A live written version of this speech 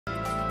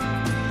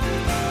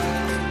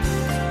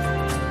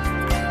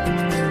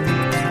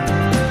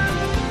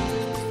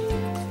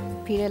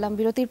ফিরে এলাম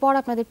বিরতির পর।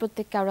 আপনাদের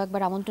প্রত্যেককে আরও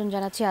একবার আমন্ত্রণ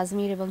জানাচ্ছি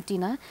আজমির এবং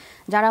টিনা,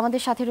 যারা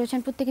আমাদের সাথে রয়েছেন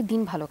প্রত্যেকে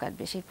দিন ভালো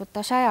কাটবে সেই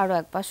প্রত্যাশায় আরও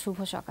একবার শুভ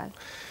সকাল।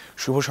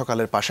 শুভ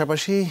সকালের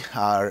পাশাপাশি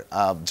আর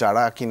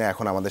যারা কিনা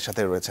এখন আমাদের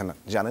সাথে রয়েছেন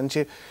জানেন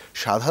যে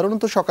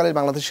সাধারণত সকালে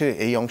বাংলাদেশের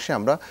এই অংশে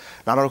আমরা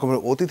নানা রকমের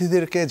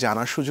অতিথিদেরকে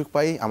জানার সুযোগ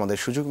পাই, আমাদের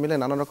সুযোগ মিলে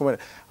নানা রকমের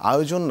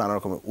আয়োজন, নানা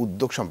রকমের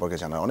উদ্যোগ সম্পর্কে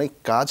জানার অনেক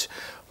কাজ।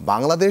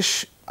 বাংলাদেশ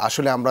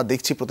আসলে আমরা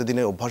দেখছি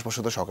প্রতিদিনের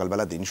অভ্যাসবশত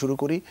সকালবেলা দিন শুরু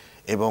করি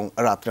এবং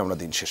রাত্রে আমরা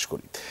দিন শেষ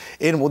করি।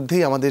 এর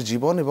মধ্যেই আমাদের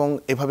জীবন এবং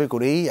এভাবে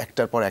করেই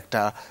একটার পর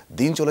একটা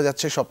দিন চলে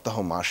যাচ্ছে, সপ্তাহ,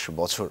 মাস,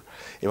 বছর,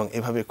 এবং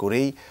এভাবে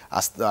করেই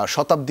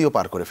শতাব্দীও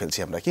পার করে ফেলছি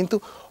আমরা। কিন্তু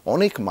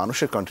অনেক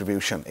মানুষের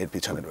কন্ট্রিবিউশন এর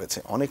পিছনে রয়েছে,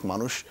 অনেক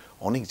মানুষ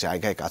অনেক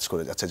জায়গায় কাজ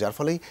করে যাচ্ছে, যার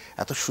ফলেই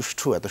এত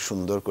সুষ্ঠু, এত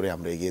সুন্দর করে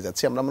আমরা এগিয়ে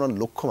যাচ্ছি, আমরা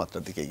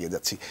লক্ষ্যমাত্রার দিকে এগিয়ে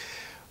যাচ্ছি।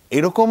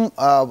 এরকম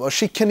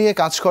শিক্ষা নিয়ে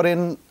কাজ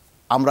করেন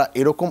আমরা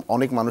এরকম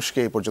অনেক মানুষকে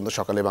এই পর্যন্ত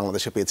সকালে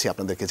বাংলাদেশে পেয়েছি,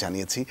 আপনাদেরকে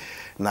জানিয়েছি।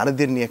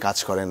 নারীদের নিয়ে কাজ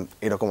করেন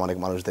এরকম অনেক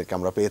মানুষদেরকে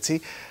আমরা পেয়েছি।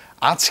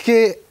 আজকে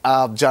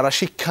যারা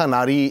শিক্ষা,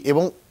 নারী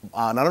এবং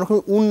নানা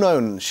রকমের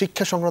উন্নয়ন,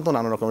 শিক্ষা সংক্রান্ত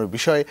নানা রকমের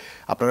বিষয়ে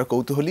আপনারা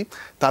কৌতূহলী,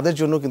 তাদের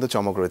জন্য কিন্তু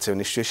চমক রয়েছে,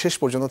 নিশ্চয়ই শেষ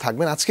পর্যন্ত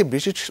থাকবেন। আজকে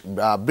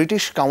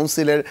ব্রিটিশ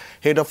কাউন্সিলের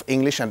head of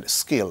English and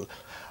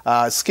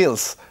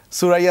skills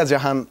Suraiya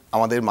জাহান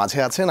আমাদের মাঝে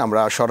আছেন।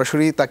 আমরা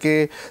সরাসরি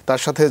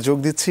তার সাথে যোগ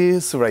দিচ্ছি।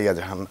 সুরাইয়া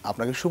জাহান,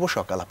 আপনাকে শুভ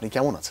সকাল, আপনি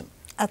কেমন আছেন?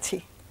 আছি,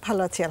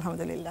 ভালো আছি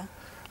আলহামদুলিল্লাহ।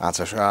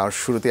 আচ্ছা,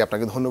 শুরুতে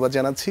আপনাকে ধন্যবাদ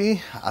জানাচ্ছি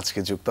আজকে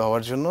যুক্ত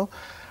হওয়ার জন্য।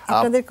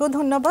 আপনাদেরকেও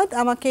ধন্যবাদ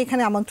আমাকে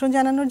এখানে আমন্ত্রণ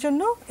জানানোর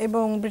জন্য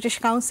এবং ব্রিটিশ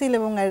কাউন্সিল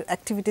এবং এর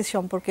অ্যাক্টিভিটিস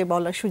সম্পর্কে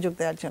বলার সুযোগ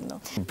দেওয়ার জন্য।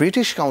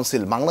 ব্রিটিশ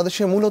কাউন্সিল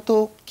বাংলাদেশে মূলত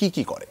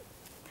কি করে?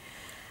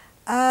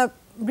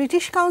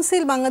 ব্রিটিশ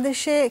কাউন্সিল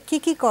বাংলাদেশে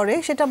কি করে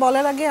সেটা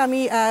বলার আগে আমি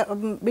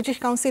British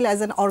council as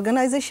an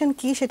organisation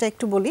কি সেটা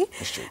একটু বলি।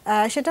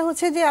 সেটা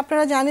হচ্ছে যে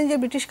আপনারা জানেন যে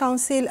ব্রিটিশ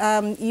কাউন্সিল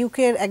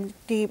ইউকের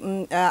একটি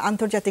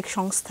আন্তর্জাতিক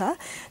সংস্থা,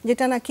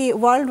 যেটা নাকি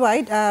ওয়ার্ল্ড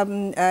ওয়াইড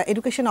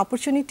এডুকেশন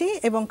অপরচুনিটি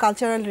এবং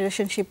কালচারাল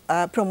রিলেশনশিপ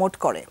প্রমোট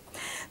করে।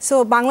 সো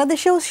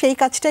বাংলাদেশেও সেই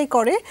কাজটাই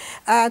করে,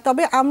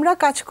 তবে আমরা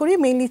কাজ করি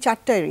মেইনলি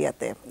 4টা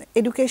এরিয়াতে: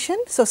 এডুকেশন,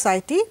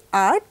 সোসাইটি,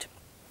 আর্ট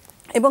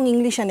এবং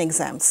ইংলিশ অ্যান্ড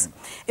এক্সামস।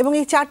 এবং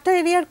এই 4টা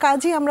এরিয়ার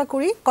কাজই আমরা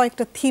করি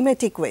কয়েকটা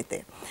থিমেটিক ওয়েতে।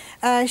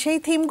 সেই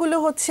থিমগুলো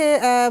হচ্ছে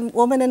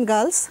women and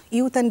girls,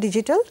 youth and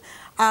digital,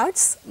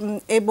 arts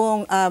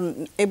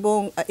এবং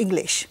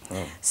ইংলিশ।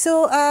 সো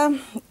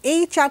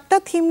এই 4টা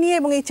থিম নিয়ে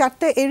এবং এই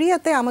 4টা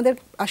এরিয়াতে আমাদের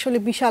আসলে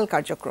বিশাল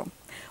কার্যক্রম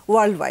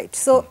ওয়ার্ল্ড ওয়াইড।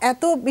 সো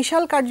এত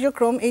বিশাল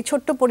কার্যক্রম এই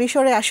ছোট্ট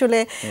পরিসরে আসলে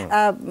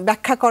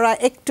ব্যাখ্যা করা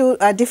একটু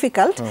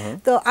ডিফিকাল্ট।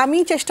 তো আমি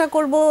চেষ্টা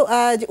করব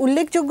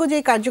উল্লেখযোগ্য যে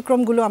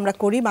কার্যক্রমগুলো আমরা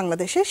করি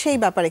বাংলাদেশে সেই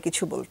ব্যাপারে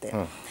কিছু বলতে।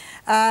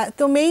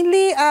 তো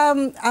মেইনলি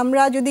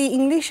আমরা যদি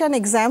ইংলিশ অ্যান্ড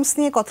এক্সামস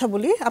নিয়ে কথা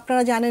বলি,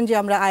 আপনারা জানেন যে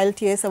আমরা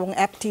IELTS এবং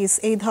অ্যাপটিস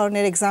এই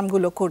ধরনের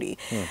এক্সামগুলো করি।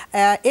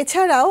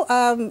 এছাড়াও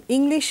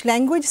ইংলিশ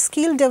ল্যাঙ্গুয়েজ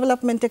স্কিল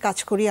ডেভেলপমেন্টে কাজ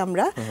করি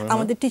আমরা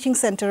আমাদের টিচিং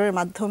সেন্টারের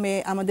মাধ্যমে,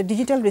 আমাদের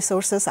ডিজিটাল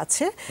রিসোর্সেস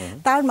আছে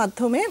তার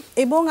মাধ্যমে,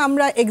 এবং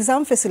আমরা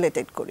এক্সাম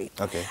ফেসিলিটেট করি।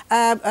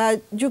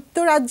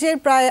 যুক্তরাজ্যের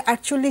প্রায়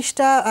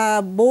 48টা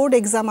বোর্ড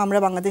এক্সাম আমরা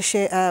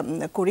বাংলাদেশে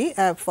করি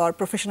ফর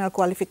প্রফেশনাল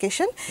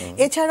কোয়ালিফিকেশন।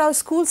 এছাড়াও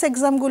স্কুলস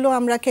এক্সামগুলো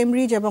আমরা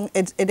কেমব্রিজ এবং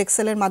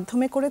এডেক্সেলের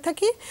মাধ্যমে করে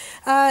থাকি।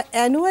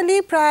 অ্যানুয়ালি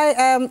প্রায়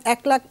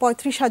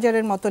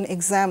 1,35,000-এর মতন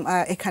এক্সাম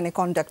এখানে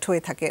কন্ডাক্ট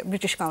হয়ে থাকে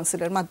ব্রিটিশ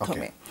কাউন্সিলের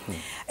মাধ্যমে।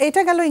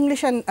 এটা গেল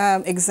ইংলিশ অ্যান্ড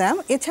এক্সাম।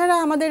 এছাড়া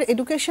আমাদের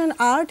এডুকেশন,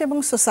 আর্ট এবং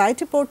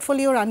সোসাইটি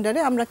পোর্টফোলিওর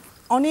আন্ডারে আমরা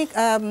অনেক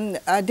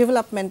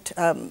ডেভেলপমেন্ট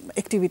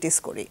অ্যাক্টিভিটিস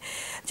করি।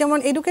 যেমন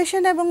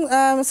এডুকেশন এবং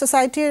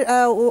সোসাইটির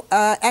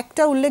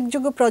একটা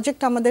উল্লেখযোগ্য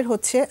প্রজেক্ট আমাদের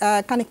হচ্ছে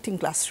কানেক্টিং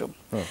ক্লাসরুম।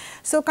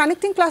 সো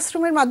কানেক্টিং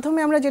ক্লাসরুমের মাধ্যমে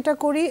আমরা যেটা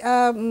করি,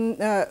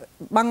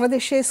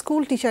 বাংলাদেশে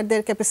স্কুল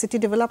টিচারদের ক্যাপাসিটি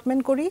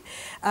ডেভেলপমেন্ট করি,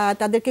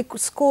 তাদেরকে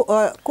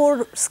কোর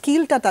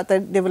স্কিলটা তাদের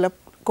ডেভেলপ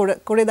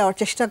করে দেওয়ার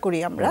চেষ্টা করি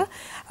আমরা।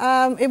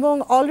 এবং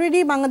অলরেডি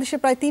বাংলাদেশে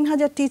প্রায়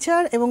 3,000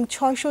 টিচার এবং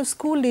 600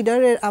 স্কুল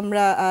লিডারের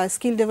আমরা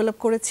স্কিল ডেভেলপ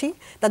করেছি,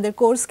 তাদের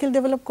কোর স্কিল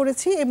ডেভেলপ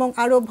করেছি, এবং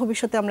আরও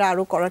ভবিষ্যতে আমরা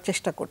আরও করার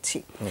চেষ্টা করছি।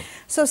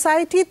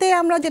 সোসাইটিতে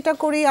আমরা যেটা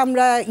করি,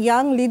 আমরা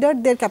ইয়াং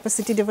লিডারদের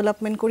ক্যাপাসিটি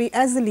ডেভেলপমেন্ট করি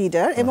অ্যাজ এ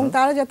লিডার, এবং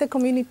তারা যাতে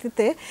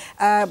কমিউনিটিতে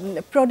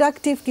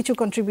প্রোডাক্টিভ কিছু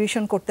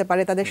কন্ট্রিবিউশন করতে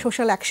পারে তাদের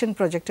সোশ্যাল অ্যাকশন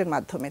প্রজেক্টের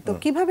মাধ্যমে। তো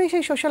কীভাবে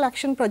সেই সোশ্যাল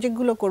অ্যাকশন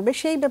প্রজেক্টগুলো করবে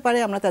সেই ব্যাপারে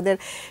আমরা তাদের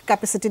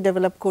ক্যাপাসিটি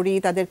ডেভেলপ করি,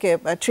 তাদেরকে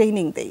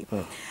ট্রেনিং দেই।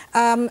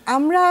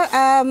 আমরা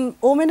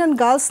ওমেন অ্যান্ড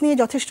গার্লস নিয়ে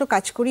যথেষ্ট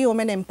কাজ করি,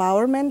 ওমেন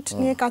এম্পাওয়ারমেন্ট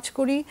নিয়ে কাজ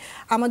করি।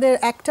 আমাদের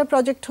একটা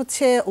প্রজেক্ট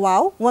হচ্ছে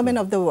wow, women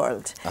of the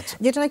world,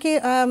 যেটা নাকি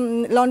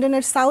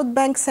লন্ডনের সাউথ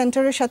ব্যাংক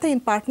সেন্টারের সাথে ইন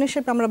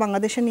পার্টনারশিপ আমরা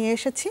বাংলাদেশে নিয়ে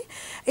এসেছি।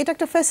 এটা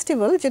একটা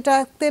ফেস্টিভ্যাল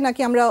যেটাতে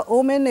নাকি আমরা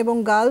ওমেন এবং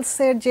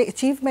গার্লসের যে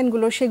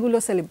অ্যাচিভমেন্টগুলো সেগুলো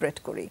সেলিব্রেট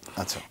করি,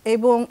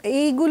 এবং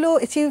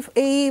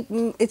এই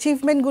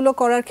অ্যাচিভমেন্টগুলো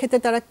করার ক্ষেত্রে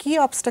তারা কি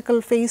অবস্টাকল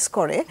ফেস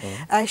করে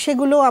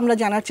সেগুলো আমরা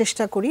জানার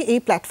চেষ্টা করি এই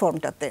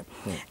প্ল্যাটফর্মটাতে।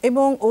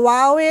 এবং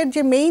ওয়াও এর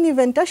যে মেইন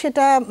ইভেন্টটা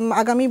সেটা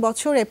আগামী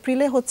বছর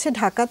এপ্রিলে হচ্ছে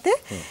ঢাকাতে,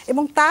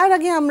 এবং তার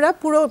আগে আমরা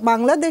পুরো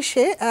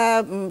বাংলাদেশে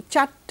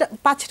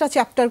 5টা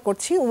চ্যাপ্টার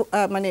করছি,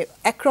 মানে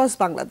অ্যাক্রস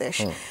বাংলাদেশ।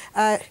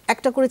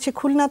 একটা করেছি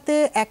খুলনাতে,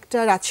 একটা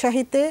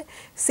রাজশাহীতে,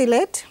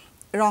 সিলেট,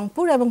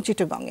 রংপুর এবং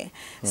চিটাগংয়ে।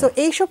 সো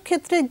এইসব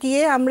ক্ষেত্রে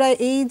গিয়ে আমরা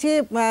এই যে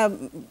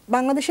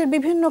বাংলাদেশের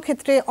বিভিন্ন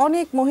ক্ষেত্রে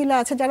অনেক মহিলা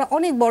আছে যারা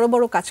অনেক বড়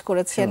বড় কাজ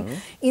করেছেন,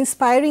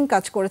 ইন্সপায়ারিং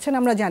কাজ করেছেন,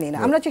 আমরা জানি না,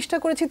 আমরা চেষ্টা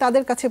করেছি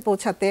তাদের কাছে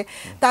পৌঁছাতে,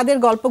 তাদের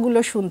গল্পগুলো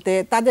শুনতে,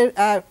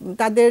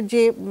 তাদের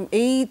যে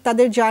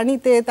তাদের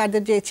জার্নিতে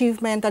তাদের যে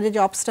অ্যাচিভমেন্ট, তাদের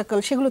যে অবস্টাকল,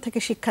 সেগুলো থেকে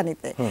শিক্ষা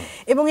নিতে।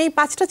 এবং এই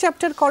 5টা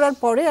চ্যাপ্টার করার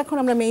পরে এখন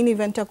আমরা মেইন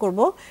ইভেন্টটা করব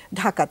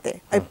ঢাকাতে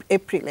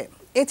এপ্রিলে।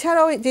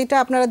 এছাড়াও যেটা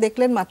আপনারা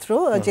দেখলেন মাত্র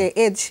যে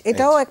এজ,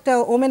 এটাও একটা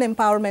ওমেন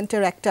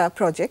এম্পাওয়ারমেন্টের একটা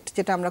প্রজেক্ট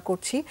যেটা আমরা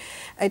করছি।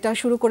 এটা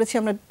শুরু করেছি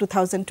আমরা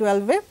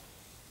 2012-এ,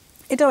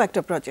 এটাও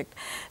একটা প্রজেক্ট।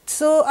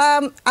 সো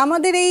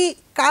আমাদের এই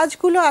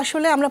কাজগুলো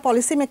আসলে আমরা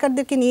পলিসি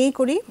মেকারদেরকে নিয়েই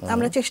করি।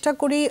 আমরা চেষ্টা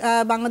করি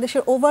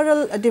বাংলাদেশের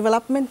ওভারঅল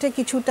ডেভেলপমেন্টে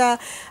কিছুটা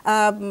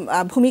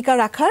ভূমিকা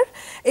রাখার,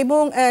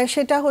 এবং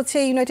সেটা হচ্ছে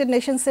ইউনাইটেড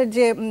নেশনসের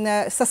যে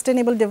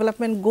সাস্টেনেবল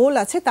ডেভেলপমেন্ট গোল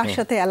আছে তার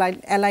সাথে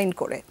অ্যালাইন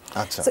করে।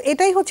 সো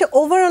এটাই হচ্ছে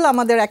ওভারঅল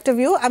আমাদের একটা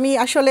ভিউ।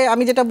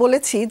 আমি যেটা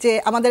বলেছি যে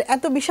আমাদের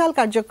এত বিশাল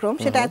কার্যক্রম,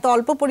 সেটা এত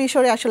অল্প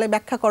পরিসরে আসলে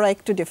ব্যাখ্যা করা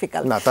একটু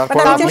ডিফিকাল্ট।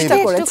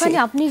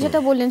 আপনি যেটা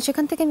বললেন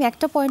সেখান থেকে আমি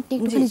একটা পয়েন্ট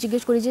একটুখানি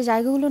জিজ্ঞেস করি, যে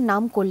জায়গাগুলোর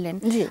নাম করলেন,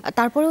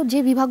 তারপরেও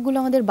যে বিভাগগুলো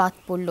আমাদের বাদ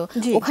পড়লো,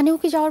 ওখানেও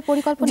কি যাওয়ার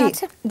পরিকল্পনা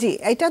আছে? জি,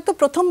 এটা তো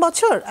প্রথম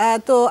বছর,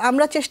 তো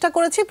আমরা চেষ্টা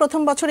করেছি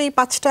প্রথম বছর এই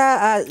 5টা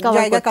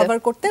জায়গা কভার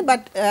করতে,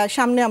 বাট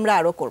সামনে আমরা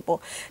আরো করব,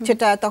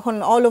 সেটা তখন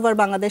অল ওভার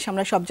বাংলাদেশ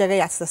আমরা সব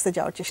জায়গায় আস্তে আস্তে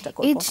যাওয়ার চেষ্টা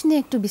করব। এজ নিয়ে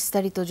একটু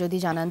বিস্তারিত যদি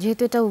জানান,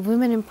 যেহেতু এটা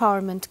উইমেন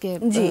এম্পাওয়ারমেন্ট কে।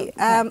 জি,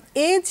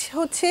 এজ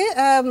হচ্ছে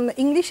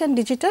English and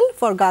digital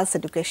for girls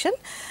education.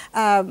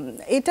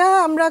 এটা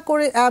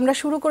আমরা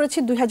শুরু করেছি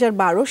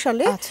 2012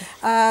 সালে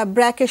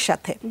ব্র্যাকের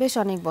সাথে। বেশ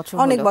অনেক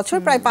বছর,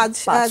 প্রায়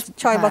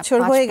 5-6 বছর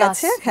হয়ে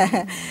গেছে।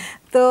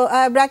 তো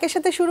ব্র্যাকের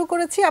সাথে শুরু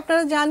করেছি।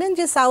 আপনারা জানেন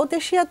যে সাউথ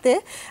এশিয়াতে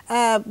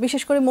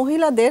বিশেষ করে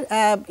মহিলাদের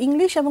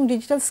ইংলিশ এবং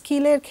ডিজিটাল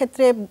স্কিলের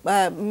ক্ষেত্রে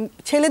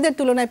ছেলেদের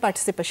তুলনায়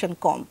পার্টিসিপেশন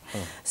কম।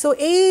 সো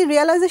এই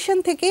রিয়েলাইজেশন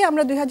থেকেই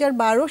আমরা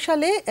 2012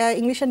 সালে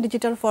English and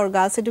digital for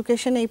girls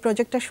education এই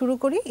প্রজেক্টটা শুরু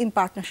করি in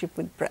partnership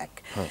with BRAC.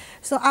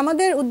 So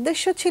আমাদের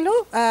উদ্দেশ্য ছিল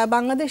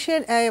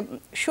বাংলাদেশের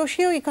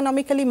সোশিও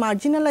ইকোনমিক্যালি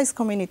মার্জিনালাইজ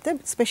কমিউনিটিতে,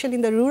 specially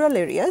in the rural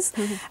areas,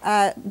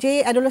 যে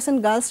অ্যাডোলেসেন্ট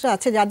গার্লসরা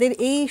আছে যাদের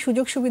এই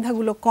সুযোগ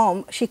সুবিধাগুলো কম,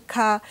 শিক্ষা,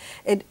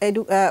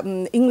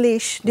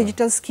 ইংলিশ,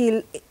 ডিজিটাল স্কিল,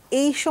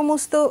 এই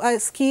সমস্ত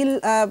স্কিল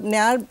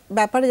নেয়ার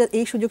ব্যাপারে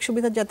এই সুযোগ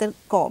সুবিধা যাদের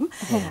কম,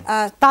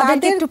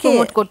 তাদেরকে একটু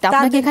প্রমোট করতে।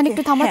 আপনাকে এখানে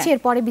একটু থামাচ্ছি,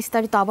 এরপরে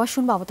বিস্তারিত আবার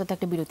শুনবো। আপাতত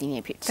একটা বিরতি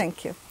নিয়ে ফিরছি। Thank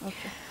you.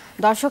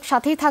 দর্শক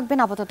সাথেই থাকবেন,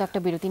 আপাতত একটা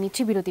বিরতি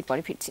নিচ্ছি, বিরতির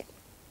পরে ফিরছি।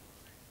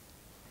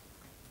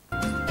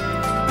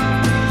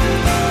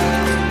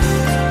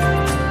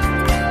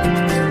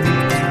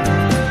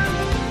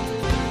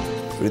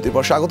 বিরতির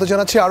পর স্বাগত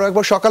জানাচ্ছি আরো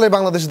একবার সকালে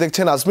বাংলাদেশ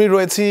দেখছেন। আজমির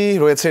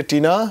রয়েছে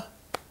টিনা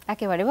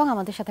একেবারে, এবং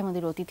আমাদের সাথে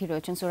আমাদের অতিথি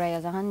রয়েছেন সুরাইয়া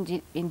জাহান,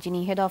 যিনি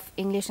head of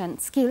English and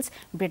skills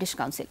British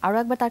council. আরো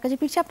একবার তার কাছে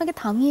ফিরছি, আপনাকে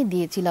থামিয়ে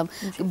দিয়েছিলাম,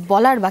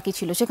 বলার বাকি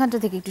ছিল, সেখানটা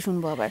থেকে একটু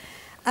শুনবো আবার।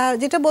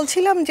 যেটা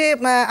বলছিলাম যে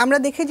আমরা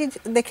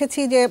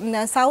দেখেছি যে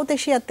সাউথ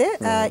এশিয়াতে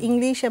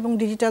ইংলিশ এবং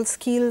ডিজিটাল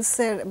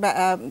স্কিলসের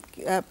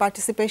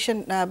পার্টিসিপেশন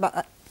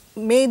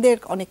মেয়েদের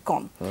অনেক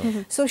কম।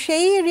 সো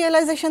সেই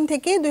রিয়েলাইজেশন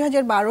থেকে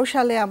 2012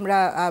 সালে আমরা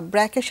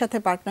ব্র্যাকের সাথে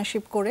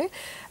পার্টনারশিপ করে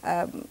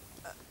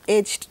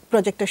এজ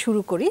প্রজেক্টটা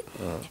শুরু করি।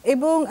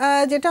 এবং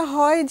যেটা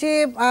হয় যে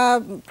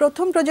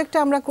প্রথম প্রজেক্টটা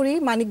আমরা করি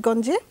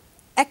মানিকগঞ্জে,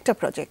 একটা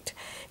প্রজেক্ট,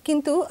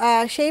 কিন্তু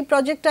সেই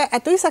প্রজেক্টটা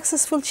এতই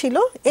সাকসেসফুল ছিল,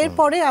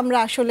 এরপরে আমরা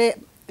আসলে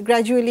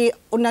গ্র্যাজুয়ালি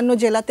অন্যান্য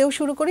জেলাতেও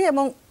শুরু করি,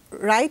 এবং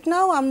রাইট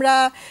নাও আমরা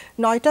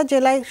 9টা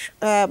জেলায়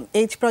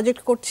এজ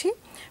প্রজেক্ট করছি।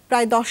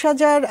 প্রায়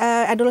 10,000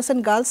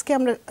 অ্যাডোলেসেন্ট গার্লসকে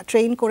আমরা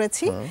ট্রেন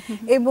করেছি,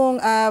 এবং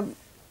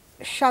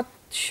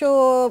 700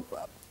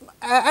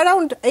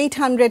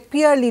 800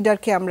 পিয়ার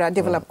লিডারকে আমরা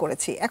ডেভেলপ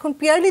করেছি। এখন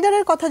পিয়ার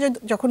লিডারের কথা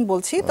যখন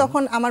বলছি,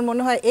 তখন আমার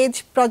মনে হয় এজ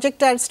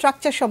প্রজেক্টটার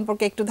স্ট্রাকচার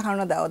সম্পর্কে একটু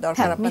ধারণা দেওয়া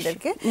দরকার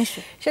আপনাদেরকে।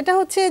 সেটা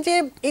হচ্ছে যে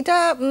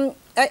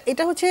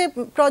এটা হচ্ছে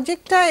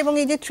প্রজেক্টটা এবং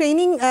এই যে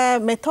ট্রেনিং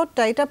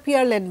মেথডটা, এটা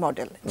পিয়ার লেড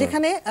মডেল,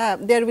 যেখানে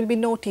there will be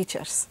no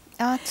teachers.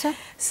 আচ্ছা,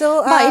 সো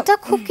এটা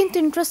খুব কিন্তু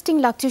ইন্টারেস্টিং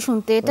লাগছে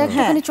শুনতে। এটা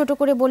একটুখানি ছোট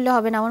করে বললে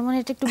হবে না? আমার মনে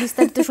হয় এটা একটু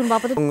বিস্তারিত শুনবো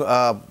আপাতত।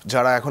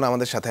 যারা এখন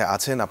আমাদের সাথে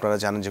আছেন, আপনারা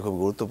জানেন যে খুব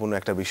গুরুত্বপূর্ণ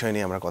একটা বিষয়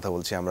নিয়ে আমরা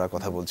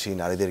কথা বলছি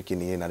নারীদেরকে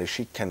নিয়ে, নারীর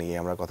শিক্ষা নিয়ে।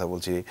 আমরা কথা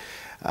বলছি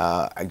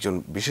একজন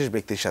বিশেষ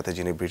ব্যক্তির সাথে,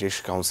 যিনি ব্রিটিশ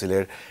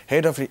কাউন্সিলের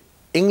head of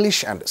English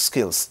and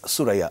skills,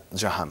 Suraiya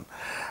জাহান।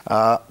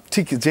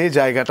 ঠিক যে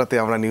জায়গাটাতে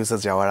আমরা নিউজে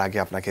যাওয়ার আগে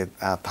আপনাকে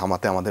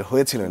থামাতে আমাদের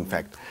হয়েছিল,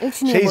 ইনফ্যাক্ট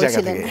সেই জায়গা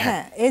থেকে।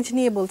 হ্যাঁ, এজ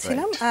নিয়ে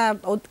বলছিলাম,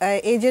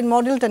 এজের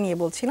মডেলটা নিয়ে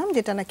বলছিলাম,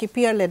 যেটা নাকি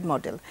peer lead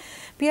model.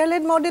 Peer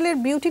lead মডেলের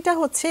বিউটিটা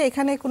হচ্ছে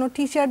এখানে কোনো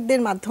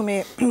টিচারদের মাধ্যমে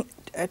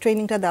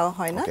ট্রেনিংটা দেওয়া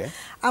হয় না।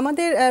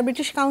 আমাদের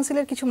ব্রিটিশ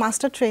কাউন্সিলের কিছু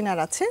মাস্টার ট্রেনার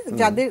আছে,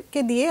 যাদেরকে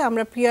দিয়ে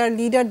আমরা পিয়ার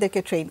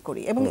লিডারদেরকে ট্রেন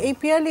করি, এবং এই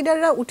পিয়ার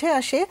লিডাররা উঠে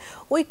আসে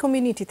ওই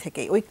কমিউনিটি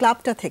থেকেই, ওই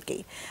ক্লাবটা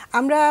থেকেই।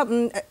 আমরা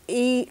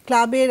এই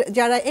ক্লাবের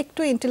যারা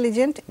একটু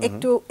ইন্টেলিজেন্ট,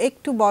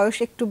 একটু বয়স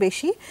একটু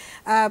বেশি,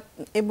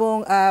 এবং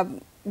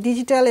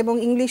ডিজিটাল এবং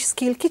ইংলিশ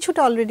স্কিল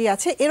কিছুটা অলরেডি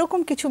আছে এরকম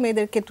কিছু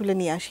মেয়েদেরকে তুলে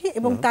নিয়ে আসি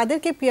এবং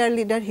তাদেরকে পিয়ার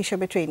লিডার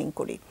হিসেবে ট্রেনিং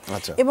করি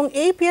এবং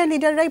এই পিয়ার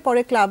লিডাররাই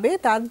পরে ক্লাবে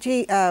তার যে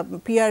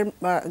পিয়ার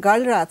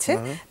গার্লরা আছে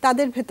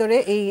তাদের ভেতরে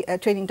এই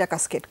ট্রেনিংটা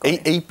কাসকেড করে।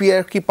 এই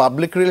পিয়ার কি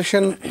পাবলিক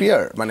রিলেশন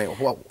পিয়ার, মানে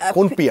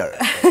কোন পিয়ার?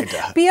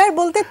 পিয়ার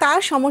বলতে তার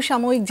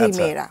সমসাময়িক যে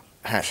মেয়েরা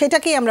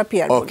সেটাকেই আমরা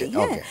পিয়ার বলি।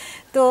 হ্যাঁ,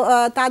 তো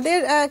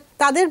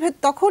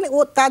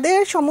তাদের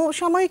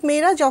সমসাময়িক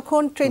মেয়েরা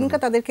যখন ট্রেনিংটা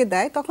তাদেরকে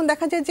দেয় তখন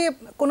দেখা যায় যে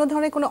কোনো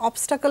ধরনের কোনো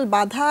অবস্টাকল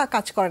বাধা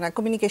কাজ করে না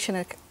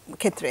কমিউনিকেশনের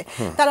ক্ষেত্রে।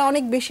 তারা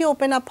অনেক বেশি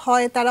ওপেন আপ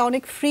হয়, তারা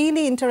অনেক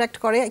ফ্রিলি ইন্টারঅ্যাক্ট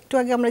করে। একটু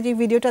আগে আমরা যে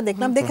ভিডিওটা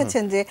দেখলাম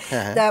দেখেছেন যে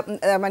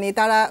মানে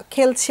তারা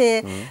খেলছে,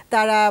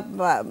 তারা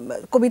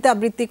কবিতা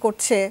আবৃত্তি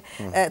করছে,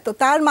 তো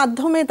তার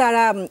মাধ্যমে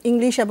তারা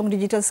ইংলিশ এবং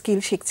ডিজিটাল স্কিল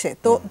শিখছে।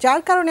 তো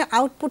যার কারণে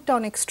আউটপুটটা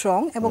অনেক স্ট্রং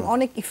এবং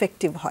অনেক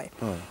ইফেক্টিভ হয়।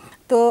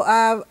 তো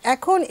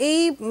এখন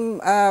এই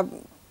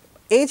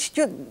এজ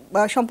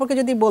সম্পর্কে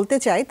যদি বলতে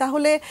চাই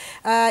তাহলে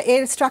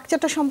এর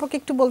স্ট্রাকচারটা সম্পর্কে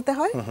একটু বলতে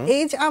হয়।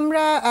 এজ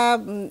আমরা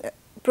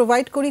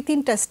প্রোভাইড করি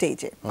 3টা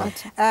স্টেজে।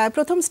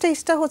 প্রথম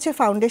স্টেজটা হচ্ছে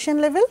ফাউন্ডেশন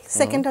লেভেল,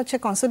 সেকেন্ড হচ্ছে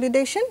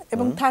কনসলিডেশন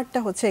এবং থার্ডটা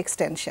হচ্ছে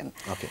এক্সটেনশন।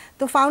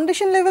 তো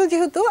ফাউন্ডেশন লেভেল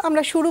যেহেতু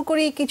আমরা শুরু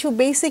করি কিছু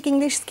basic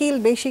English skill,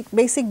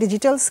 basic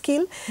digital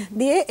skill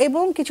দিয়ে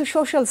এবং কিছু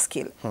সোশ্যাল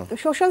স্কিল। তো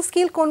সোশ্যাল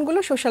স্কিল কোনগুলো?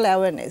 সোশ্যাল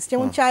অ্যাওয়ারনেস,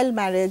 যেমন চাইল্ড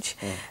ম্যারেজ,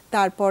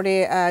 তারপরে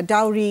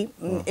ডাউরি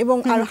এবং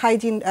আর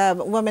হাইজিন,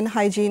 ওমেন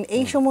হাইজিন,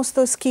 এই সমস্ত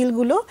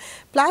স্কিলগুলো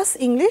প্লাস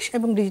ইংলিশ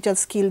এবং ডিজিটাল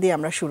স্কিল দিয়ে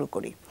আমরা শুরু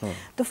করি।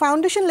 তো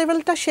ফাউন্ডেশন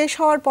লেভেলটা শেষ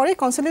হওয়ার পরে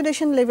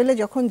কনসলিডেশন লেভেলে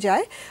যখন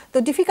যায় তো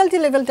ডিফিকাল্টি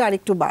লেভেলটা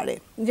আরেকটু বাড়ে,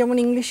 যেমন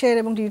ইংলিশের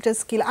এবং ডিজিটাল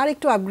স্কিল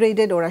আরেকটু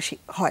আপগ্রেডেড ওরা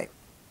হয়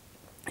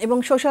এবং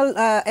সোশ্যাল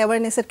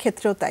অ্যাওয়ারনেসের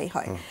ক্ষেত্রেও তাই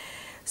হয়।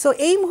 সো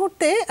এই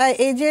মুহূর্তে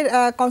এজের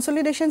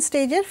কনসলিডেশন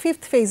স্টেজের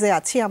 5th ফেজে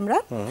আছি আমরা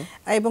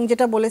এবং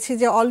যেটা বলেছি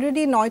যে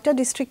অলরেডি 9টা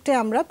ডিস্ট্রিক্টে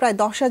আমরা প্রায়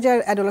 10,000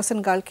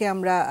 অ্যাডোলেসেন্ট গার্লকে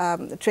আমরা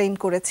ট্রেন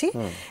করেছি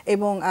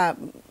এবং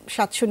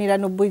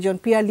 799 জন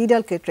পিয়ার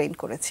লিডারকে ট্রেন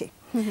করেছি।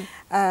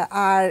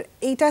 আর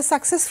এইটা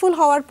সাকসেসফুল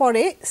হওয়ার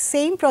পরে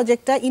সেম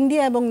প্রজেক্টটা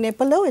ইন্ডিয়া এবং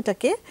নেপালেও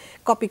এটাকে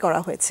কপি করা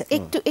হয়েছে।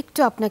 একটু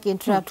আপনাকে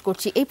ইন্টারাপ্ট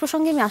করছি, এই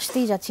প্রসঙ্গে আমি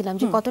আসতেই যাচ্ছিলাম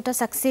যে কতটা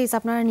সাকসেস,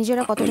 আপনারা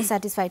নিজেরা কতটা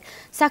স্যাটিসফাইড,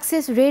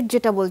 সাকসেস রেট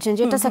যেটা বলছেন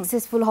যেটা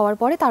সাকসেসফুল হওয়ার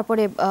পরে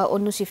তারপরে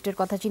অন্য শিফটের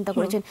কথা চিন্তা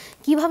করেছেন,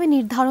 কিভাবে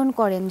নির্ধারণ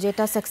করেন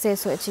যেটা সাকসেস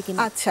হয়েছে কিনা?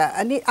 আচ্ছা,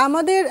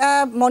 আমাদের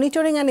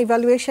মনিটরিং অ্যান্ড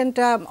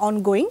ইভ্যালুয়েশনটা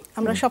অনগোয়িং।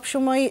 আমরা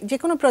সবসময় যে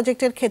কোনো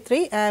প্রজেক্টের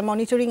ক্ষেত্রেই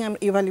মনিটরিং অ্যান্ড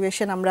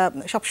ইভ্যালুয়েশন আমরা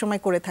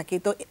সবসময় করে থাকি।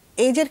 তো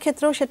এজের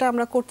ক্ষেত্রেও সেটা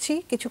আমরা করছি,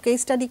 কিছু কেস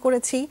স্টাডি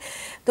করেছি।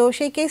 তো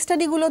সেই কেস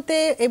স্টাডিগুলোতে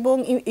এবং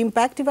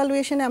ইম্প্যাক্ট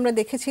ইভ্যালুয়েশনে আমরা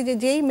দেখেছি যে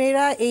যেই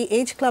মেয়েরা এই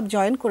এজ ক্লাব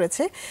জয়েন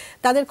করেছে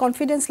তাদের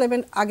কনফিডেন্স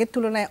লেভেল আগের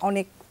তুলনায়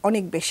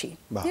অনেক বেশি।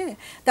 হ্যাঁ,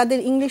 তাদের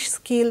ইংলিশ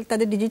স্কিল,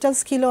 তাদের ডিজিটাল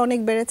স্কিলও অনেক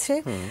বেড়েছে,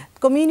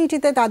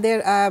 কমিউনিটিতে তাদের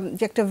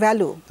যে একটা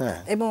ভ্যালু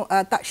এবং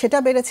সেটা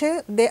বেড়েছে।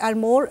 দে আর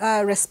মোর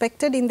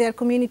respected in their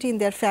community, in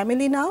their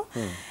family নাও।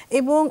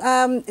 এবং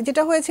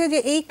যেটা হয়েছে যে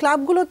এই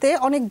ক্লাবগুলোতে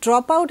অনেক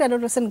ড্রপ আউট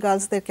অ্যাডোলেসেন্ট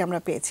গার্লসদেরকে আমরা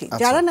পেয়েছি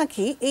যারা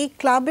নাকি এই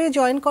ক্লাবে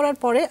জয়েন করার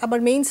পরে আবার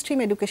মেইন স্ট্রিম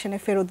এডুকেশনে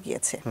ফেরত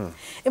গিয়েছে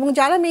এবং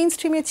যারা মেইন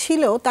স্ট্রিমে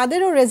ছিল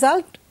তাদেরও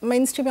রেজাল্ট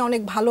মেইন স্ট্রিমে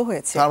অনেক ভালো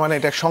হয়েছে। তার মানে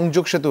এটা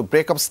সংযোগ সেতু,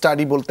 ব্রেকআপ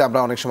স্টাডি বলতে আমরা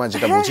অনেক সময়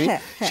যেটা বুঝি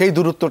সেই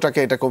দূরত্বটাকে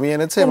এটা কমিয়ে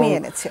এনেছে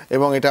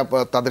এবং এটা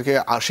তাদেরকে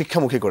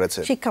শিক্ষামুখী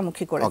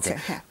করেছে।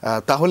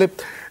 তাহলে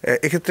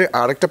এক্ষেত্রে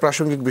আরেকটা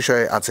প্রাসঙ্গিক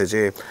বিষয় আছে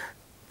যে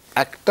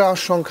একটা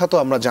সংখ্যা তো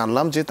আমরা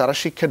জানলাম যে তারা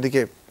শিক্ষার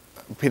দিকে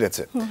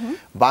ফিরেছে,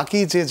 বাকি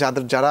যে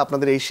যারা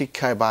আপনাদের এই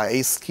শিক্ষায় বা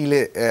এই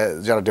স্কিলে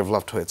যারা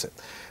ডেভেলপড হয়েছে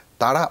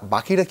তারা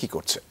বাকিরা কি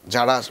করছে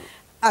যারা?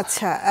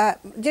 আচ্ছা,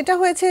 যেটা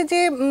হয়েছে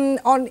যে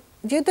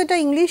যেহেতু এটা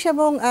ইংলিশ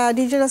এবং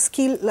ডিজিটাল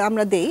স্কিল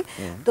আমরা দেই,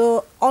 তো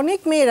অনেক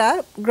মেয়েরা,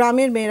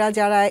 গ্রামের মেয়েরা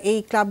যারা এই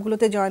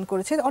ক্লাবগুলোতে জয়েন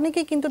করেছে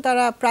অনেকেই কিন্তু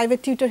তারা প্রাইভেট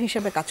টিউটর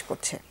হিসেবে কাজ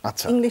করছে,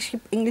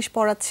 ইংলিশ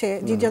পড়াচ্ছে,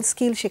 ডিজিটাল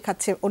স্কিল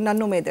শেখাচ্ছে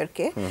অন্যান্য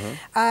মেয়েদেরকে।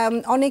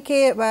 অনেকে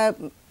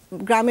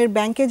গ্রামের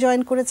ব্যাংকে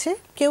জয়েন করেছে,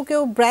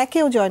 কেউ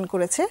ব্র্যাকেও জয়েন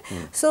করেছে।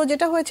 সো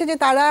যেটা হয়েছে যে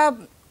তারা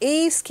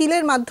এই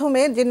স্কিলের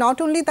মাধ্যমে যে নট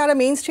অনলি তারা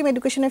মেইন স্ট্রিম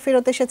এডুকেশনে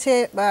ফেরত এসেছে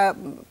বা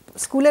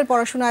স্কুলের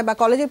পড়াশোনায় বা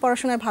কলেজের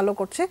পড়াশোনায় ভালো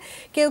করছে,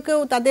 কেউ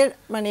তাদের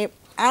মানে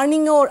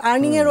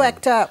আর্নিংয়েরও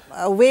একটা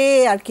ওয়ে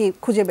আর কি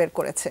খুঁজে বের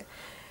করেছে।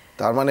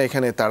 তার মানে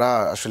এখানে তারা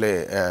আসলে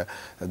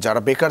যারা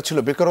বেকার ছিল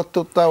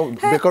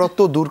বেকারত্ব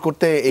দূর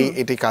করতে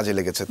এটি কাজে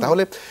লেগেছে।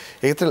 তাহলে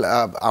এক্ষেত্রে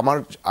আমার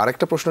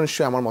আরেকটা প্রশ্ন,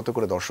 নিশ্চয়ই আমার মতো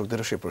করে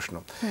দর্শকদেরও সেই প্রশ্ন,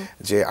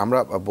 যে আমরা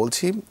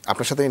বলছি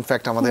আপনার সাথে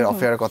ইনফ্যাক্ট আমাদের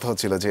অফেয়ারের কথা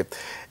হচ্ছিল যে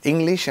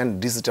English and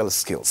digital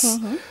skills,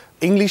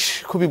 English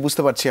খুবই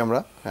বুঝতে পারছি আমরা,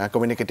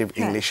 কমিউনিকেটিভ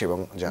ইংলিশ এবং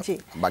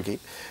বাকি,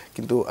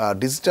 কিন্তু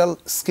ডিজিটাল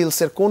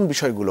স্কিলসের কোন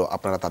বিষয়গুলো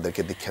আপনারা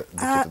তাদেরকে দীক্ষিত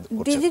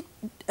করছেন?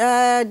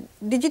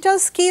 ডিজিটাল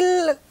স্কিল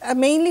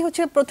মেইনলি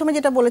হচ্ছে প্রথমে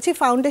যেটা বলেছি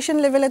ফাউন্ডেশন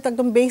লেভেলে তো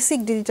একদম বেসিক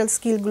ডিজিটাল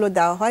স্কিলগুলো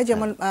দেওয়া হয়,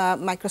 যেমন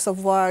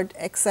মাইক্রোসফট ওয়ার্ড,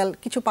 এক্সেল,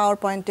 কিছু পাওয়ার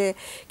পয়েন্টে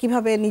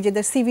কীভাবে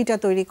নিজেদের সিভিটা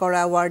তৈরি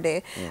করা, ওয়ার্ডে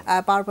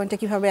পাওয়ার পয়েন্টে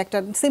কীভাবে একটা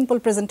সিম্পল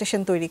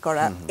প্রেজেন্টেশন তৈরি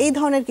করা, এই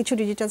ধরনের কিছু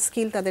ডিজিটাল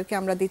স্কিল তাদেরকে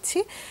আমরা দিচ্ছি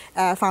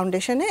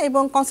ফাউন্ডেশনে।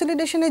 এবং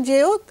কনসলিডেশনে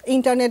যেও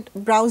ইন্টারনেট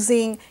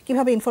ব্রাউজিং,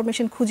 কীভাবে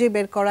ইনফরমেশন খুঁজে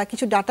বের করা,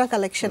 কিছু ডাটা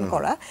কালেকশন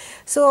করা,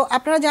 সো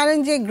আপনারা জানেন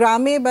যে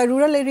গ্রামে বা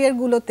rural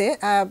এরিয়াগুলোতে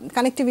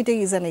connectivity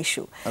is an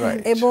issue,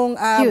 এবং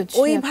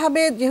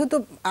ওইভাবে যেহেতু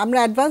আমরা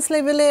অ্যাডভান্স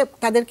লেভেলে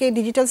তাদেরকে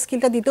ডিজিটাল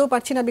স্কিলটা দিতেও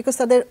পারছি না, বিকজ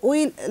তাদের ওই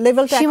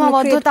লেভেলটা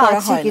ক্রিয়েট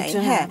করা হয় নাই।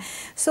 হ্যাঁ,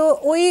 সো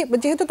ওই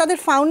যেহেতু তাদের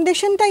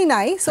ফাউন্ডেশনটাই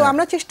নাই, সো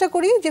আমরা চেষ্টা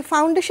করি যে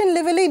ফাউন্ডেশন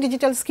লেভেলেই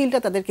ডিজিটাল স্কিলটা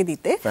তাদেরকে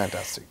দিতে,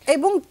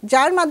 এবং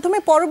যার মাধ্যমে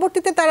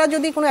পরবর্তীতে তারা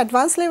যদি কোনো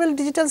অ্যাডভান্স লেভেল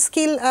ডিজিটাল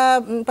স্কিল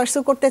পারসু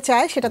করতে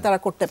চায় সেটা তারা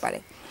করতে পারে।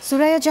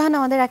 সুরাইয়া, জাহান,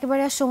 আমাদের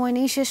একেবারে আর সময়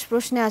নেই, শেষ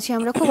প্রশ্নে আছি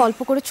আমরা। খুব অল্প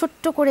করে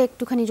ছোট্ট করে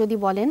একটুখানি যদি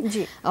বলেন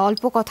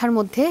অল্প কথার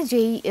মধ্যে, যে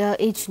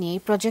এই নিয়ে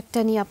এই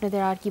প্রজেক্টটা নিয়ে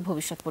আপনাদের আর কি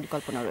ভবিষ্যৎ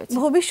পরিকল্পনা রয়েছে?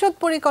 ভবিষ্যৎ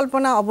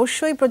পরিকল্পনা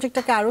অবশ্যই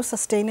প্রজেক্টটাকে আরো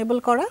সাস্টেইনেবল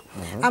করা।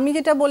 আমি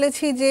যেটা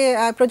বলেছি যে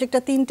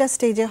প্রজেক্টটা 3টা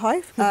স্টেজে হয়,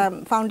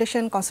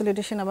 ফাউন্ডেশন,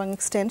 কনসলিডেশন এবং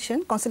এক্সটেনশন।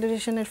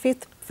 কনসলিডেশনের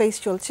 5th ফেজ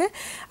চলছে,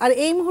 আর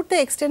এই মুহূর্তে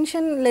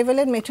এক্সটেনশন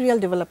লেভেলের মেটেরিয়াল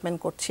ডেভেলপমেন্ট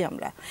করছি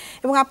আমরা।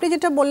 এবং আপনি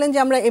যেটা বললেন যে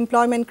আমরা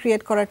এমপ্লয়মেন্ট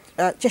ক্রিয়েট করার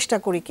চেষ্টা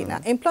করি কিনা,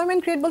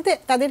 এমপ্লয়মেন্ট ক্রিয়েট বলতে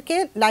তাদেরকে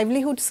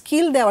লাইভলিহুড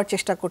স্কিল দেওয়ার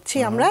চেষ্টা করছি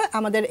আমরা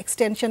আমাদের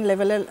এক্সটেনশন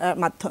লেভেলের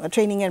মাধ্যমে,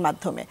 ট্রেনিংয়ের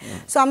মাধ্যমে।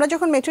 সো আমরা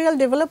যখন মেটেরিয়াল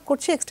ডেভেলপ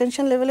করছি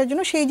এক্সটেনশন লেভেলের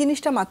জন্য, সেই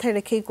জিনিসটা মাথায়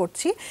রেখেই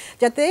করছি,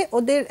 যাতে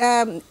ওদের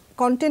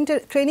কন্টেন্টের,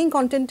 ট্রেনিং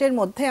কন্টেন্টের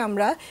মধ্যে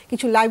আমরা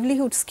কিছু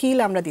লাইভলিহুড স্কিল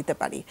আমরা দিতে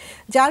পারি,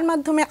 যার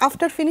মাধ্যমে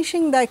after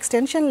finishing the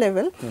extension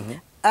level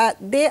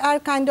they are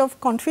kind of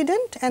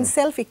confident and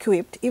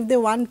self-equipped if they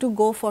want to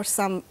go for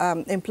some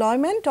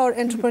employment or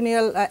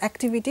entrepreneurial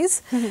activities.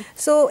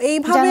 So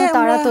এইভাবে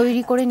তারা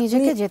তৈরি করে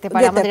নিজেকে যেতে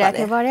পারে। আমাদের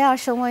একেবারে আর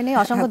সময় নেই।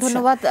 অসংখ্য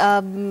ধন্যবাদ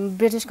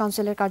ব্রিটিশ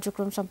কাউন্সিলের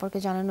কার্যক্রম সম্পর্কে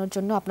জানানোর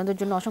জন্য। আপনাদের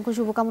জন্য অসংখ্য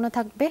শুভকামনা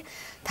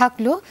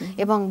থাকলো,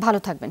 এবং ভালো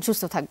থাকবেন,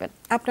 সুস্থ থাকবেন।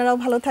 আপনারাও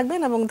ভালো থাকবেন,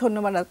 এবং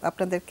ধন্যবাদ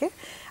আপনাদেরকে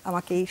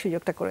আমাকে এই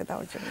সুযোগটা করে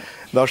দেওয়ার জন্য।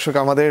 দর্শক,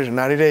 আমাদের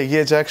নারীরা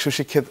এগিয়ে যাক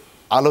সুশিক্ষিত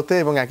আলোতে,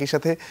 এবং একই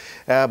সাথে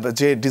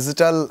যে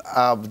ডিজিটাল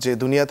যে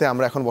দুনিয়াতে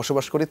আমরা এখন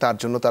বসবাস করি তার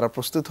জন্য তারা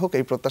প্রস্তুত হোক,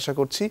 এই প্রত্যাশা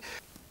করছি।